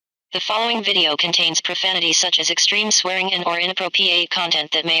The following video contains profanity such as extreme swearing and/or inappropriate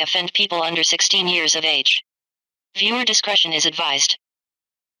content that may offend people under 16 years of age. Viewer discretion is advised.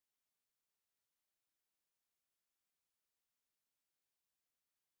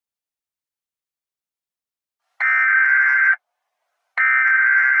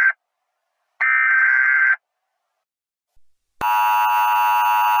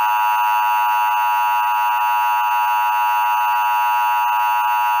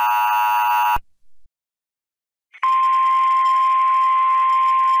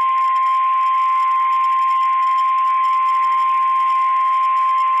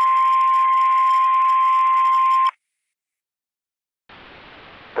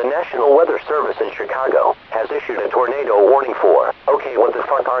 The National Weather Service in Chicago has issued a tornado warning for. Okay, what the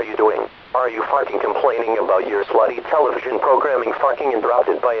fuck are you doing? Are you fucking complaining about your slutty television programming fucking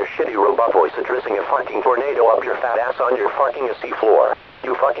interrupted by a shitty robot voice addressing a fucking tornado up your fat ass on your fucking AC floor?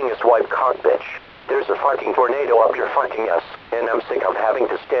 You fucking swipe cock bitch. There's a fucking tornado up your fucking ass, and I'm sick of having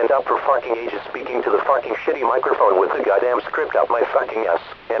to stand up for fucking ages speaking to the fucking shitty microphone with the goddamn script up my fucking ass,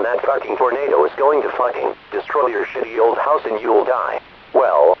 and that fucking tornado is going to fucking destroy your shitty old house and you'll die.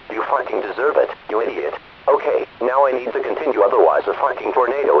 Well, you fucking deserve it, you idiot. Okay, now I need to continue, otherwise a fucking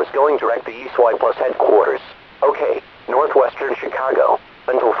tornado is going direct to EAS Plus headquarters. Okay, northwestern Chicago,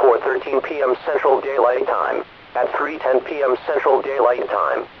 until 4:13 p.m. Central Daylight Time. At 3:10 p.m. Central Daylight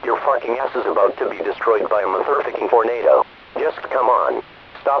Time, your fucking ass is about to be destroyed by a motherfucking tornado. Just come on.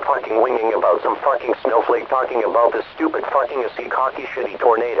 Stop fucking winging about some fucking snowflake talking about this stupid fucking cocky shitty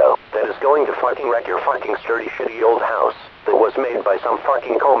tornado that is going to fucking wreck your fucking sturdy shitty old house that was made by some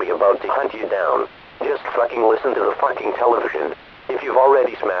fucking commie about to hunt you down. Just fucking listen to the fucking television. If you've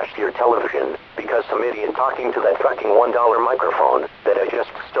already smashed your television because some idiot talking to that fucking $1 microphone that I just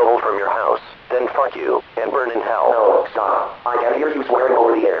stole from your house, then fuck you and burn in hell. No, stop. I can hear you swearing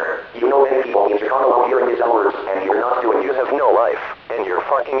over the air. You know many people in Chicago love hearing his words, and you're not doing. You have no life, and your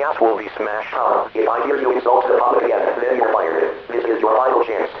fucking ass will be smashed. If I hear you insult the public again, then you're fired. This is your final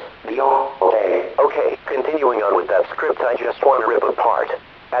chance. Deal? Okay. Okay, continuing on with that script, I just want to rip apart.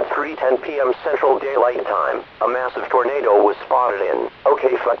 At 3:10 p.m. Central Daylight Time, a massive tornado was spotted in.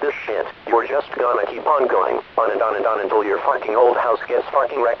 Okay, fuck this shit. You're just gonna keep on going, on and on and on until your fucking old house gets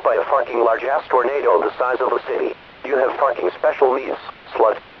fucking wrecked by a fucking large-ass tornado the size of a city. You have fucking special needs,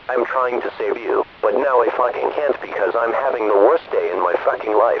 slut. I'm trying to save you, but now I fucking can't because I'm having the worst day in my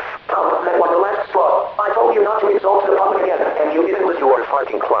fucking life. Tom, that was the last straw. I told you not to insult the public again, and you didn't listen. You are a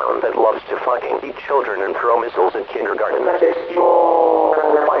fucking clown that loves to fucking eat children and throw missiles at kindergarten. That's it.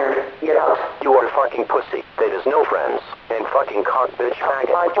 You're fired. Get out. You are a fucking pussy that has no friends, and fucking cock bitch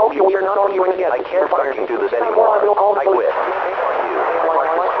faggot. I told you we are not arguing again. I can't fucking do this anymore. I quit. Fuck you. Fuck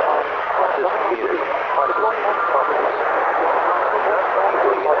this. Fuck this computer.